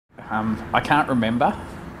I can't remember,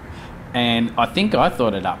 and I think I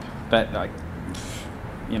thought it up, but like,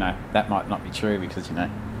 you know, that might not be true because you know.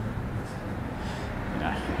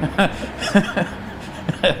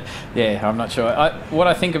 Yeah, I'm not sure. What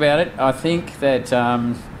I think about it, I think that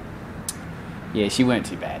yeah, she weren't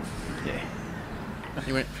too bad. Yeah.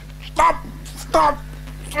 He went, stop.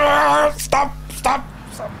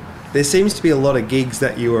 There seems to be a lot of gigs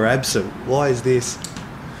that you were absent. Why is this?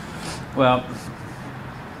 Well,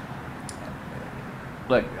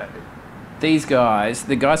 look, these guys,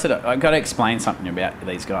 the guys that I've got to explain something about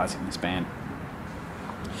these guys in this band.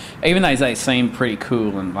 Even though they seem pretty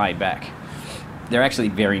cool and laid back, they're actually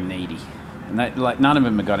very needy, and they, like none of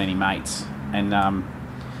them have got any mates, and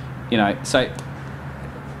you know, so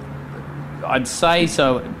I'd say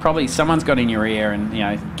so. Probably someone's got in your ear and, you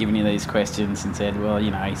know, given you these questions and said, well, you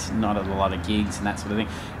know, he's not at a lot of gigs and that sort of thing.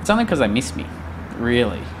 It's only because they miss me,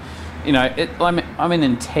 really. You know, I'm an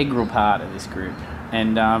integral part of this group,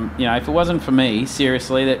 and you know, if it wasn't for me,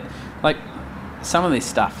 seriously, that like some of this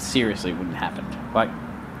stuff seriously wouldn't happen. Like,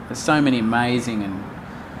 there's so many amazing and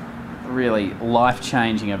really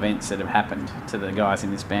life-changing events that have happened to the guys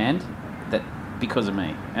in this band that because of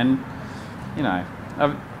me, and you know,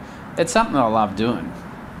 it's something I love doing.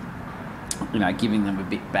 You know, giving them a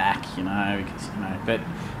bit back. You know, because, you know, but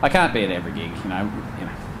I can't be at every gig. You know.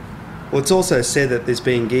 Well, it's also said that there's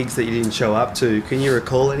been gigs that you didn't show up to. Can you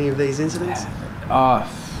recall any of these incidents? I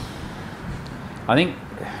think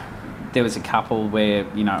there was a couple where,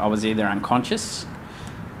 you know, I was either unconscious,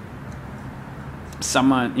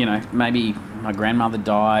 someone, you know, maybe my grandmother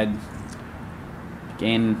died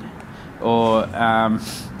again, or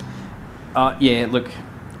yeah, look,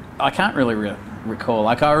 I can't really recall.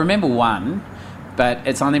 Like, I remember one, but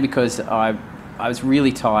it's only because I was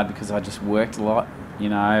really tired because I just worked a lot. You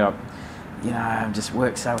know, I just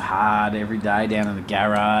worked so hard every day down in the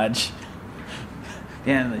garage,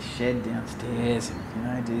 down in the shed downstairs, and, you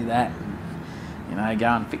know, do that. And, you know, go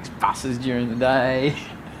and fix buses during the day.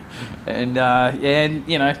 And, yeah, and,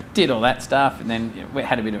 you know, did all that stuff. And then, you know, we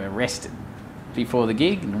had a bit of a rest before the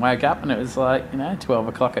gig and woke up and it was like, you know, 12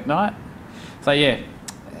 o'clock at night. So, yeah,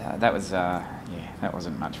 that was, yeah, that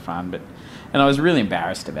wasn't much fun. And I was really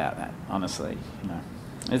embarrassed about that, honestly, you know.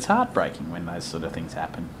 It's heartbreaking when those sort of things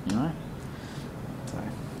happen, you know. So,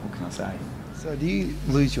 what can I say? So, do you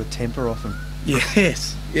lose your temper often?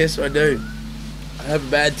 Yes, I do. I have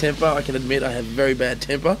a bad temper. I can admit I have a very bad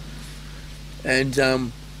temper, and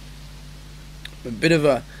I'm a bit of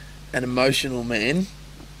an emotional man,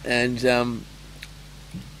 and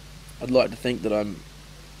I'd like to think that I'm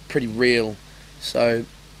pretty real. So,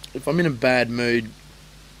 if I'm in a bad mood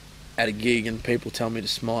at a gig and people tell me to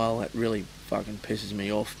smile, that really fucking pisses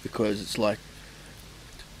me off, because it's like,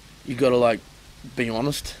 you gotta like be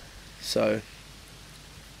honest. So, I'm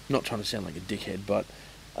not trying to sound like a dickhead, but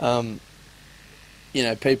you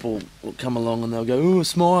know, people will come along and they'll go, "Ooh,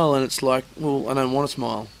 smile," and it's like, well, I don't want to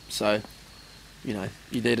smile. So, you know,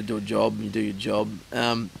 you're there to do a job, you do your job,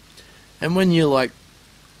 and when you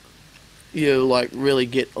really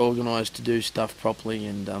get organised to do stuff properly,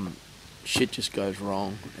 and shit just goes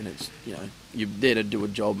wrong, and it's, you know, you're there to do a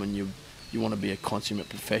job, and you want to be a consummate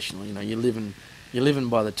professional. You know, you're living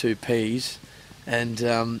by the 2 Ps, and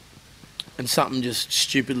something just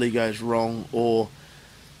stupidly goes wrong, or,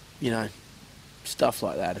 you know, stuff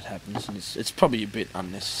like that. It happens, and it's probably a bit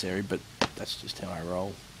unnecessary, but that's just how I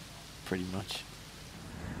roll, pretty much.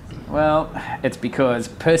 Well, it's because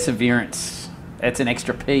perseverance. It's an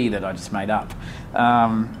extra P that I just made up.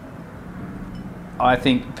 I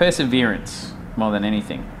think perseverance more than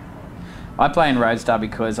anything. I play in Roadstar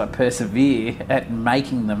because I persevere at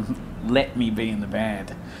making them let me be in the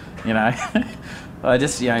band. You know, I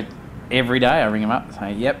just, you know, every day I ring them up and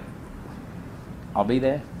say, "Yep, I'll be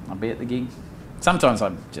there. I'll be at the gig." Sometimes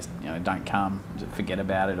I just, you know, don't come, just forget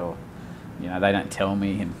about it, or, you know, they don't tell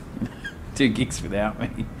me and do gigs without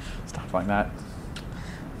me, stuff like that.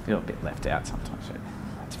 I feel a bit left out sometimes, but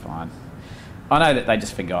that's fine. I know that they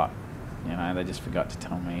just forgot. You know, they just forgot to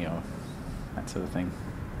tell me, or that sort of thing.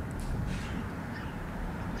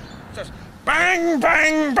 Just bang,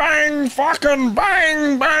 bang, bang, fucking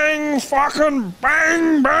bang, bang, fucking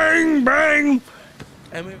bang, bang, bang.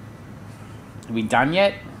 And Are we done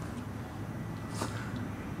yet?